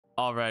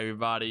All right,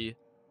 everybody,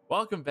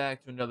 welcome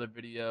back to another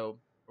video.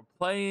 We're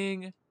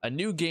playing a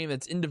new game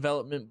that's in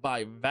development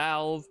by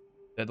Valve.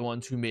 They're the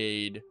ones who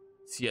made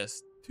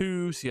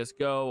CS2,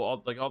 CSGO,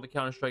 all the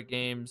Counter-Strike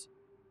games.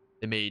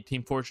 They made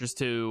Team Fortress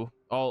 2,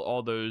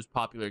 all those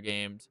popular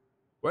games.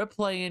 We're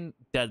playing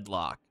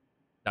Deadlock.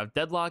 Now,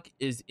 Deadlock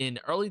is in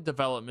early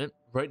development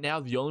right now.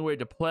 The only way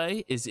to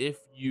play is if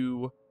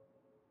you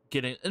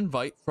get an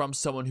invite from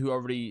someone who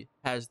already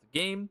has the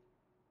game.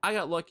 I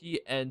got lucky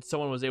and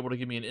someone was able to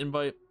give me an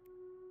invite.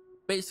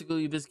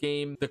 Basically, this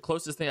game, the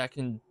closest thing I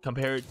can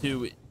compare it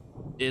to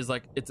is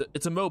like it's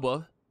a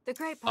MOBA. The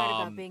great part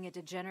about being a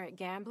degenerate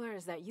gambler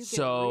is that you get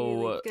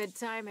really good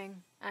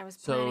timing. I was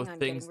planning on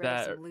getting rid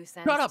of some loose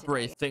ends. Shut up,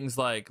 Ray. Things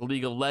like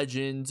League of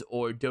Legends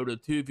or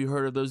Dota 2, if you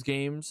heard of those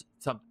games.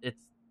 It's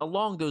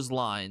along those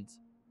lines,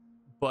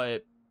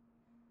 but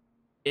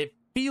it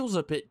feels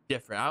a bit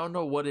different. I don't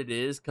know what it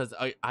is because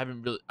I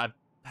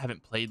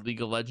haven't played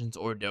League of Legends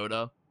or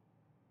Dota,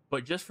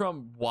 but just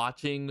from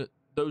watching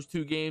those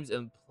two games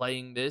and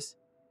playing this,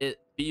 it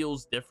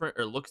feels different,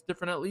 or looks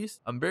different at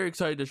least. I'm very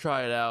excited to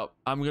try it out.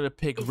 I'm gonna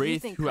pick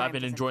Wraith, who I've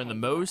been enjoying the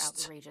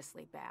most.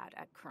 Outrageously bad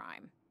at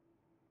crime.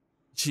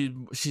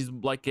 She's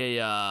like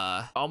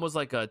a almost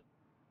like a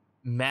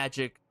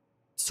magic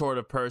sort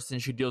of person.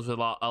 She deals with a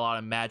lot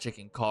of magic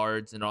and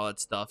cards and all that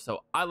stuff.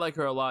 So I like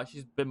her a lot.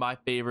 She's been my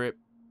favorite.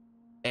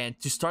 And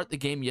to start the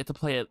game, you have to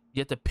play it.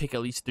 You have to pick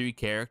at least 3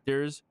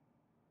 characters.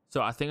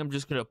 So I think I'm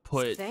just gonna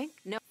put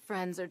no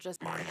friends are just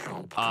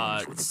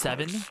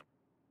 7,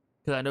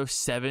 because I know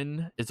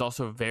 7 is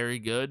also very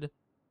good.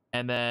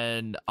 And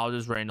then I'll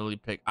just randomly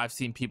pick. I've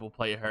seen people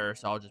play her,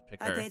 so I'll just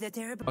pick her.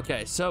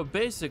 Okay, so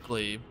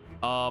basically,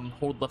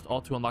 hold left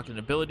alt to unlock an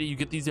ability. You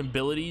get these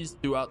abilities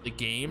throughout the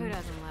game.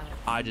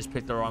 I just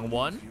picked the wrong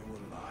one,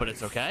 but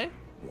it's okay.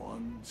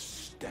 One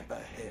step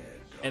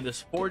ahead. And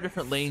there's 4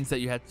 different lanes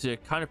that you have to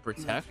kind of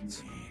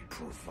protect.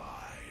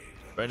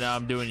 Right now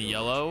I'm doing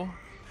yellow.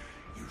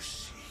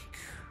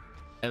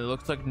 And it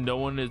looks like no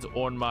one is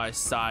on my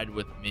side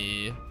with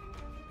me,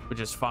 which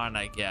is fine,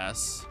 I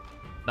guess.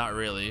 Not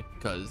really,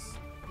 because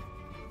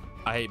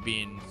I hate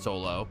being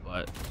solo,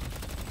 but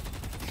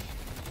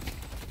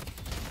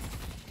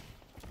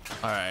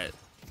all right.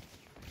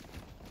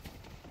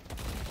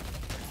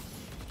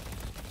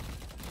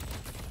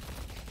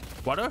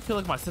 Why do I feel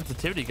like my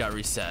sensitivity got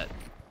reset?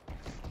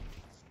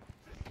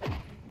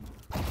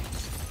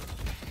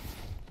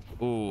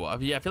 Ooh,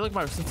 yeah, I feel like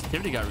my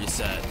sensitivity got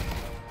reset.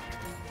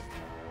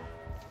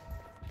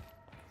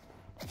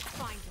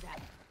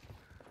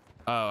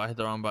 Oh, I hit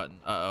the wrong button.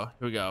 Uh-oh,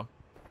 here we go.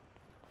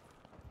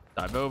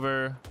 Dive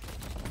over.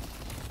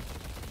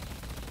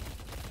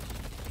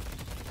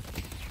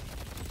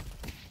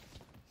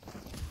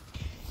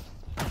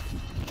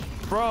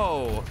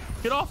 Bro,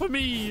 get off of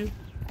me.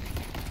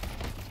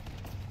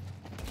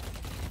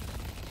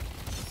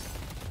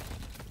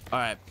 All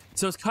right,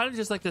 so it's kind of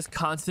just like this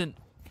constant,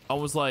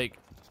 almost like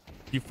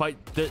you fight,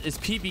 it's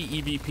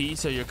PvEVP,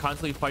 so you're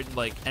constantly fighting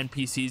like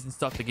NPCs and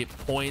stuff to get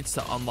points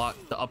to unlock,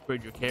 to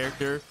upgrade your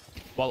character,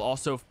 while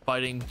also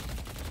fighting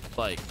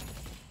like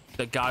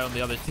the guy on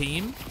the other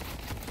team.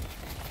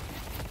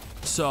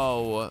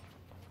 So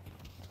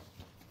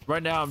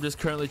right now I'm just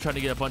currently trying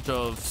to get a bunch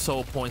of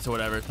soul points or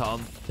whatever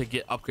to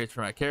get upgrades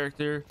for my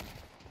character,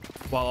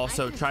 while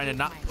also trying to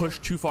not push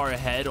too far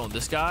ahead on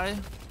this guy.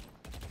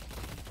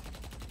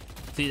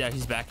 See that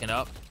he's backing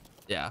up.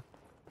 Yeah,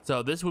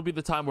 so this would be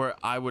the time where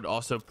I would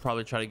also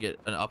probably try to get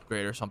an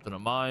upgrade or something of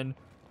mine.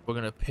 We're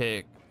gonna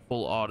pick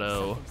full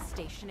auto.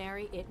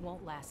 Stationary, it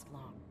won't last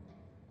long.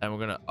 And we're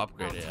gonna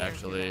upgrade it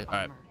actually. All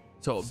right,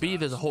 so B,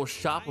 there's a whole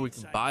shop where we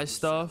can buy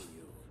stuff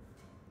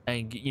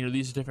and get, you know,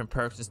 these are different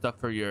perks and stuff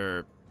for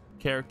your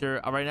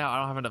character. Right now I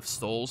don't have enough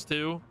souls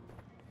to,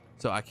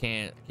 so I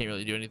can't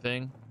really do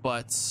anything,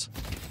 but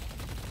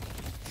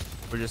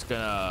we're just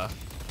gonna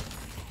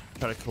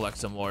try to collect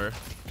some more.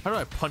 How do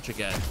I punch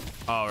again?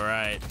 All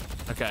right,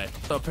 okay,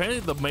 so apparently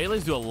the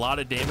melees do a lot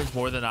of damage,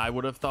 more than I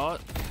would have thought,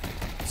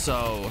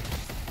 so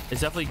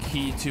it's definitely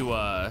key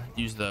to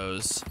use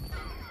those.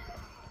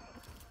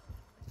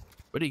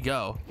 Where'd he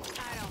go?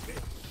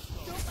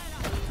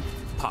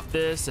 Pop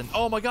this and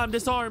oh my god, I'm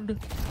disarmed.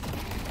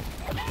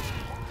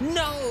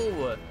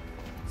 No!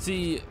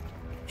 See,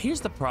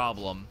 here's the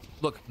problem.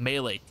 Look,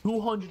 melee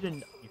 200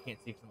 and you can't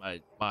see from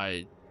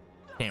my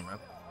camera,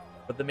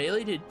 but the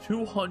melee did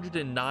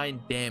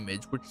 209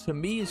 damage, which to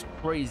me is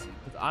crazy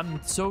because I'm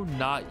so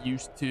not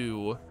used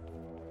to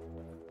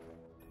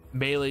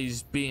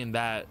melees being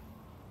that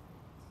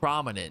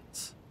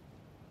prominent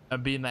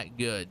and being that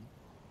good.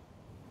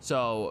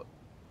 So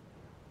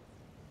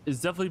it's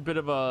definitely a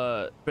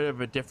bit of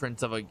a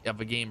difference of a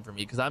game for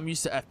me, because I'm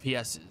used to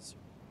FPSs.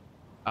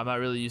 I'm not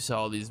really used to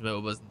all these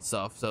MOBAs and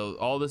stuff, so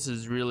all this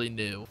is really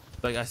new.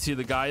 Like, I see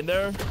the guy in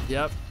there.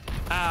 Yep.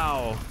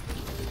 Ow.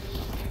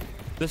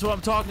 This is what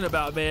I'm talking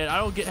about, man. I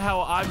don't get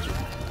how I'm...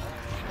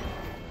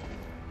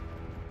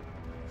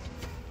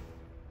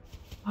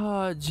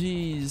 Oh,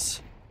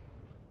 jeez.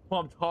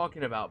 What I'm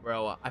talking about,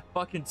 bro. I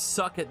fucking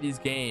suck at these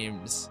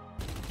games.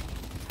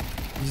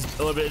 he's a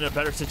little bit in a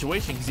better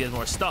situation because he has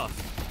more stuff.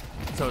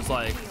 So it's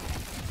like,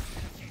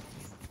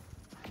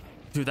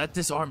 dude, that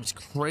disarm is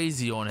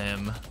crazy on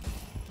him.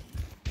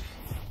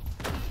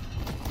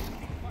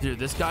 Dude,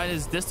 this guy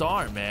is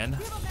disarmed, man.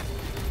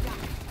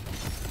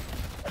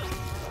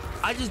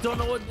 I just don't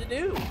know what to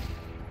do.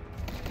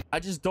 I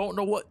just don't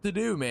know what to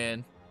do,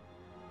 man.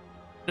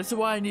 This is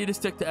why I need to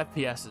stick to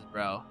FPSs,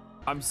 bro.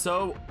 I'm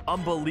so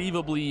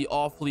unbelievably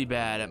awfully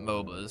bad at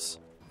MOBAs.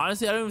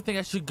 Honestly, I don't even think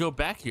I should go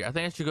back here. I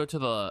think I should go to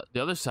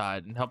the other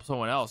side and help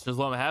someone else. Just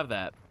let him have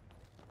that.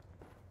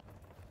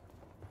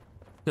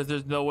 Because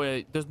there's no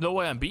way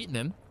I'm beating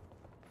him.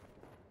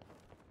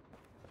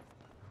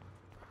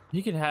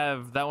 He can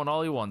have that one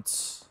all he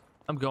wants.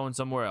 I'm going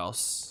somewhere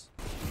else.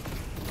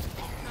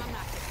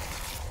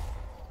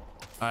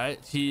 All right,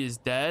 he is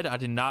dead. I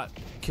did not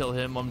kill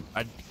him.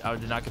 I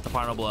did not get the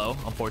final blow,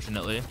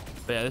 unfortunately.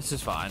 But yeah, this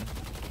is fine.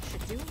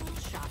 Should do a little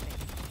shopping.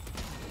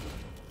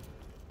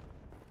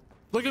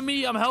 Look at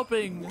me, I'm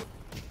helping.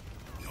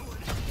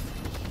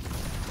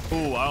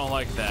 Ooh, I don't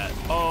like that.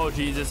 Oh,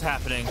 Jesus,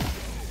 happening.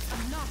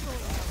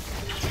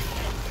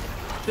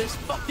 This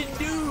fucking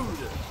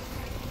dude.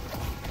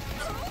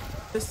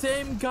 The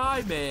same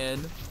guy,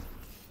 man.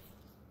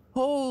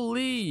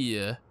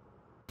 Holy.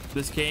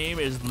 This game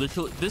is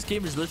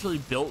literally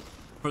built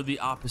for the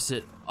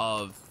opposite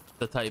of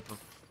the type of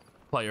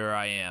player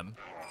I am.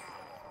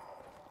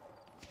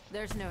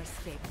 There's no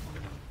escape for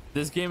me.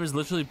 This game is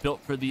literally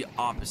built for the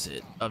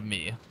opposite of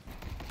me.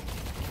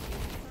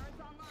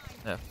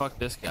 Yeah, fuck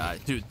this guy.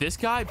 Dude, this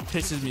guy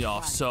pisses me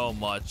off so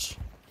much.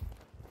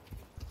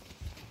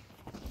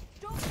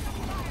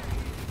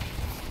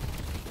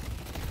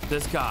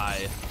 This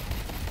guy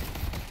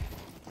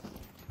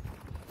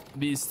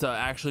needs to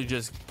actually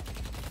just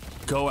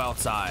go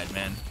outside,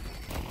 man.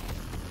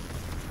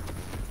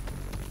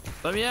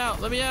 Let me out,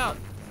 let me out.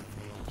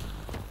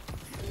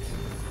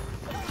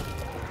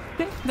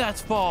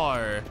 That's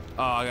far.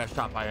 Oh, I got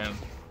shot by him.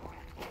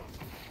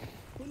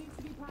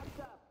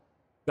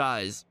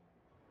 Guys,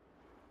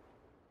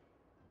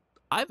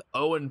 I'm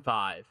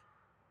 0-5.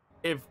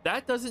 If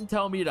that doesn't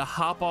tell me to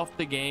hop off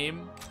the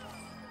game,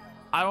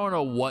 I don't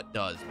know what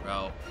does,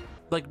 bro.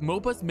 Like,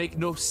 MOBAs make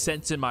no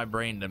sense in my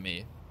brain to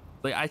me.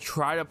 Like, I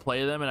try to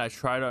play them and I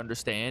try to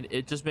understand.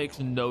 It just makes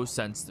no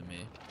sense to me.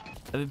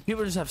 I mean,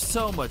 people just have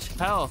so much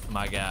health,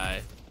 my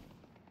guy.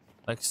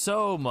 Like,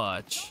 so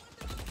much.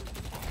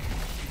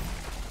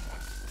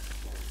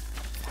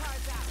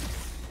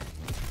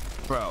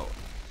 Bro,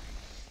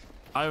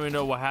 I don't even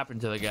know what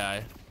happened to the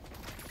guy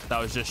that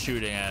I was just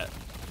shooting at.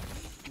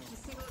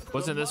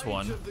 What's in this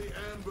one? The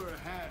amber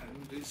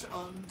hand is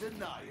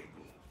undeniable.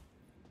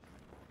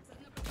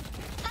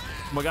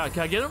 Oh my god,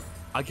 can I get him?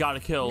 I got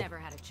a kill. Never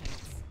had a chance.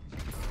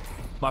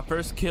 My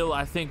first kill,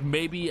 I think,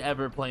 maybe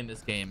ever playing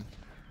this game.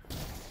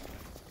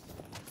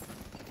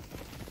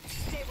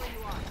 Stay where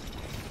you are.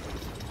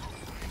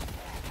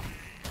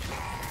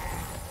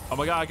 Oh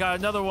my god, I got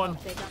another one.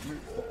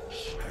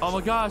 Oh my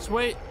gosh,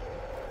 wait.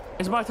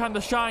 It's my time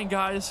to shine,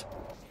 guys.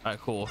 All right,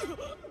 cool.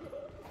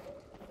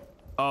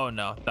 Oh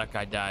no, that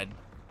guy died.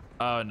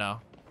 Oh no.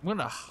 I'm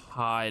gonna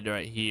hide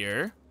right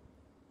here.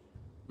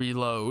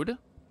 Reload.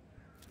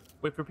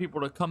 Wait for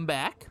people to come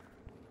back.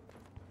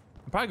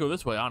 I'll probably go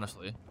this way,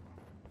 honestly.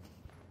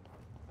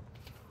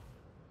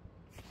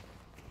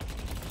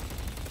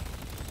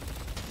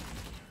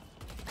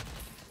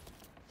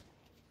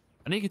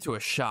 I need to get to a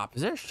shop.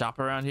 Is there a shop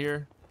around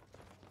here?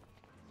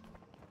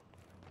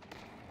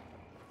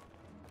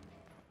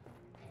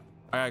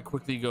 I gotta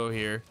quickly go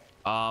here.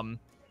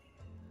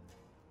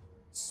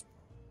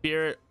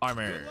 Spirit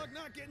armor.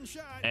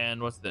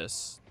 And what's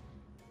this?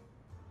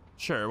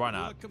 Sure, why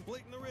not?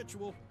 Completing the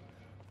ritual.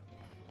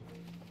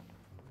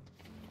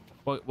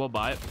 We'll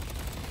buy it.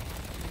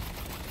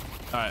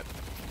 All right.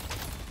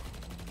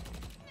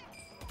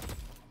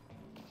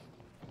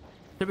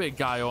 There be a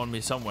guy on me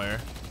somewhere.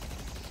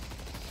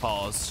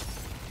 Pause.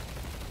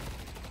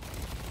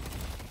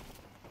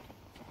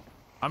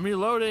 I'm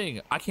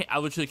reloading. I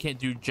literally can't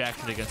do jack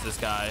shit against this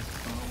guy.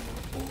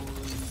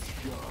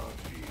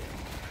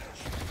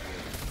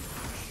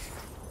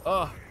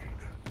 Ugh.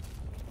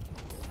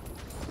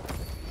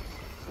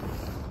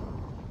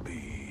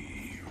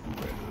 Be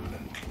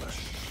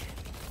relentless.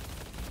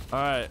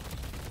 All right.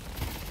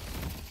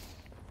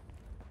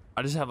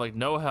 I just have like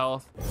no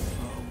health.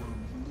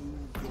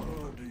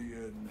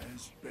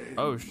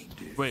 Oh,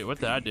 wait, what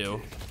did I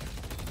do?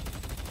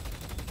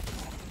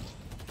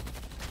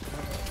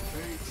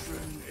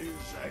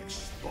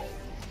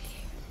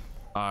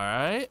 All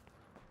right.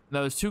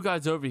 Now there's two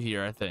guys over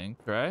here, I think,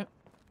 right?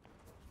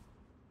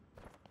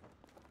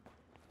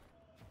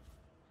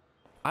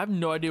 I have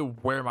no idea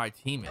where my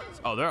team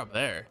is. Oh, they're up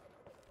there.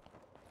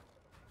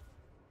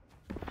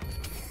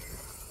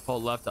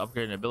 Hold left to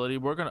upgrade an ability.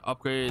 We're gonna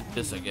upgrade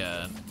this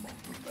again.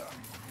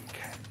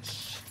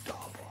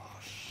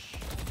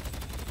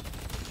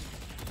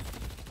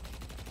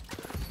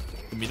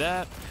 Give me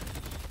that.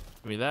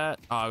 Give me that.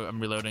 Oh,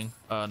 I'm reloading.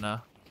 No.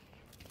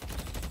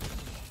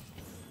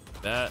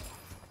 That.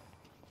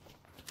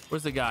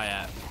 Where's the guy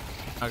at?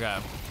 Okay.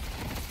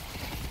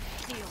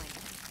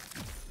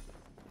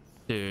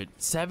 Dude,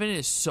 7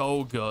 is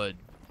so good.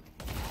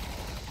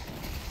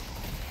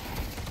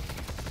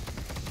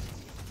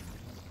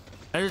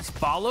 And it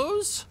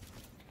follows?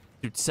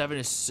 Dude, 7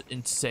 is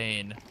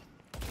insane.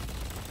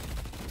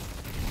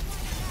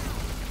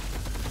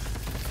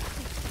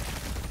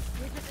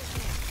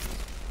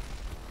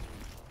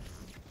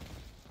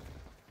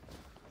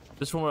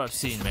 Just from what I've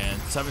seen, man.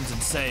 7's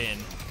insane.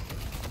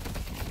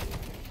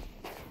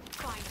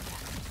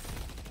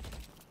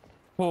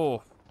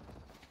 Oh.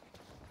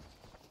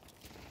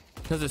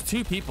 Because there's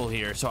 2 people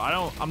here, so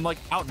I'm like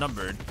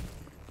outnumbered.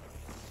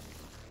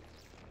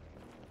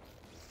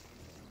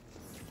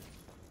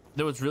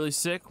 That was really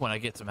sick when I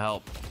get some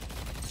help.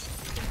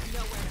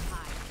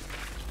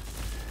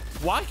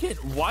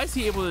 Why is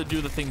he able to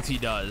do the things he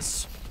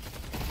does?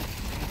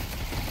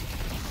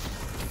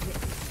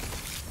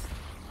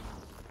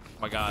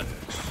 Oh my god.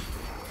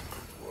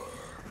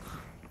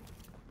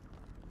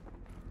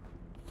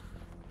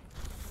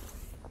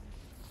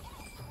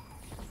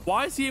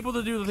 Why is he able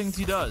to do the things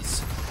he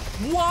does?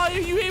 Why are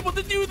you able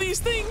to do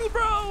these things,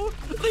 bro?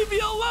 Leave me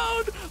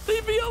alone!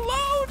 Leave me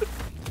alone!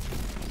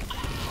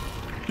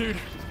 Dude,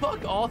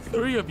 fuck all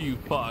 3 of you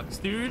fucks,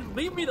 dude.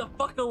 Leave me the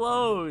fuck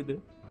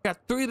alone. Got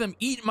 3 of them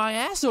eating my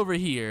ass over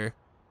here.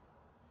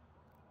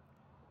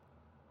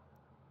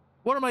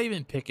 What am I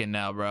even picking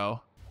now,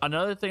 bro?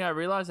 Another thing I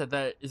realized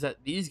is that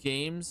these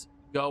games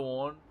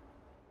go on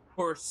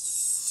for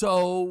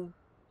so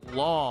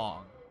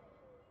long.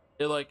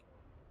 They're like,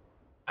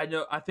 I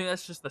think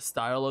that's just the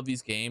style of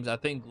these games. I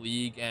think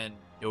League and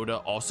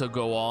Dota also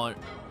go on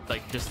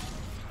like just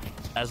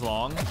as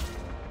long.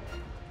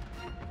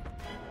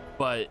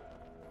 But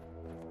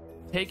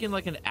taking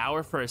like an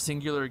hour for a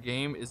singular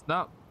game is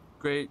not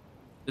great.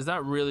 It's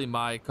not really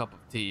my cup of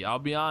tea. I'll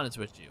be honest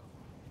with you.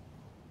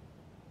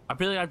 I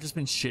feel like I've just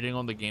been shitting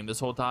on the game this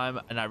whole time,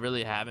 and I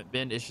really haven't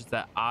been. It's just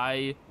that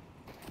I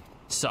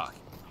suck.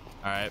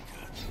 All right.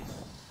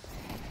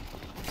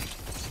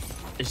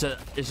 It's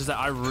just that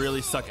I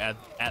really suck at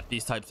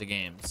these types of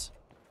games.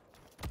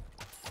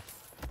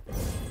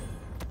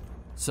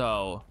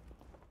 So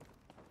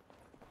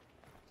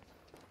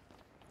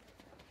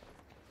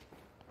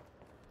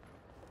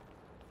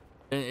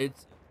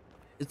it's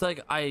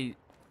like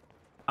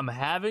I'm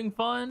having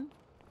fun,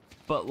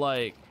 but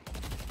like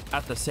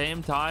at the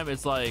same time,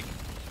 it's like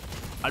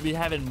I'd be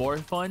having more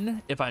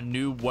fun if I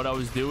knew what I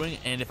was doing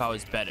and if I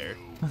was better.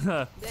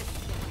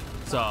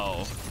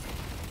 So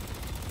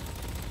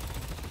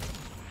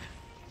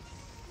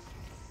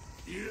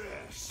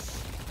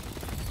Yes.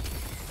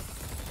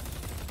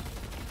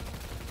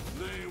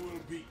 They will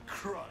be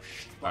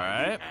crushed by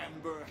all right. the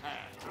Amber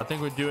Hand. I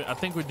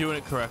think we're doing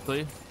it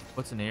correctly.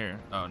 What's in here?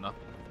 Oh, nothing.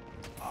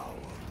 Our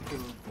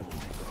purple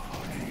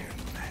guardian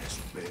has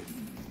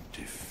been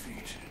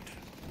defeated.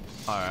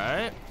 All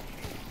right.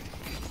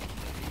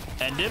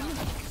 End him.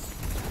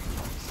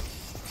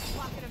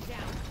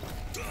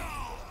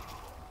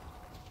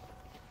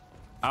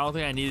 I don't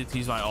think I needed to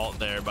use my ult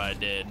there, but I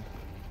did.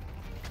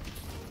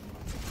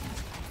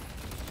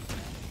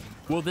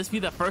 Will this be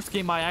the first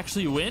game I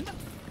actually win?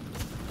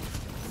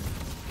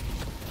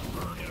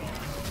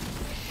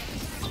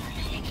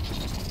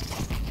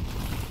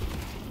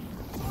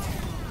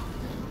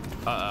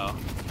 Uh-oh.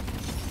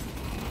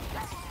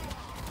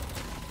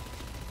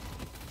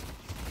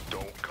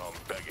 Don't come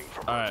begging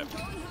for All right.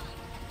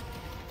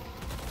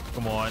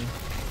 Come on.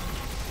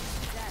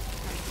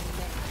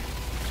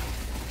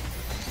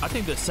 I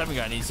think this 7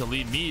 guy needs to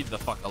leave me the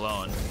fuck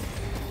alone.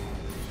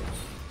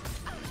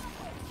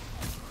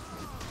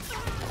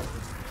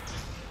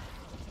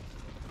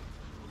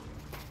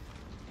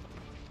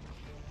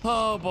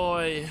 Oh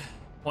boy.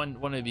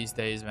 One of these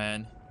days,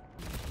 man.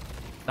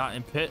 Not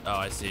in pit. Oh,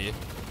 I see.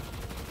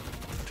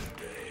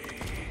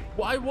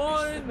 Well, I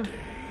won.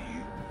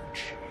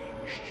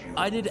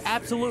 I did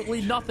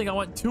absolutely nothing. I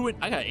went 2 and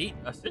I got 8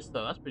 assists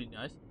though. That's pretty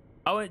nice.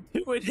 I went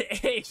 2 and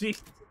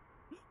 8.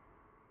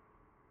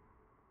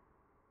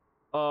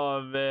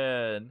 Oh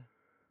man,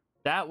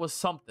 that was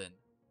something.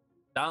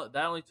 That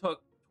only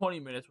took 20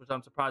 minutes, which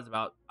I'm surprised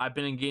about. I've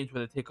been in games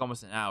where they take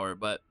almost an hour,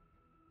 but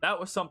that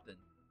was something.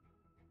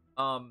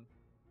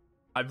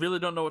 I really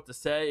don't know what to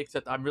say,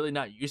 except I'm really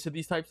not used to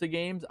these types of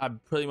games. I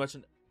pretty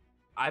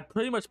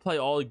much play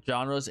all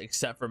genres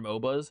except for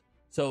MOBAs,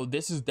 so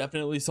this is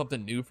definitely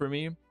something new for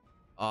me.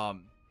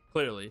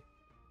 Clearly,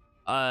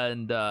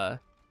 and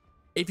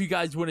if you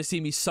guys want to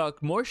see me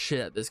suck more shit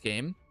at this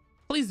game,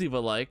 please leave a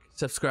like,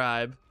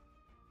 subscribe,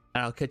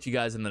 and I'll catch you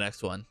guys in the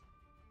next one.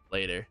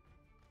 Later.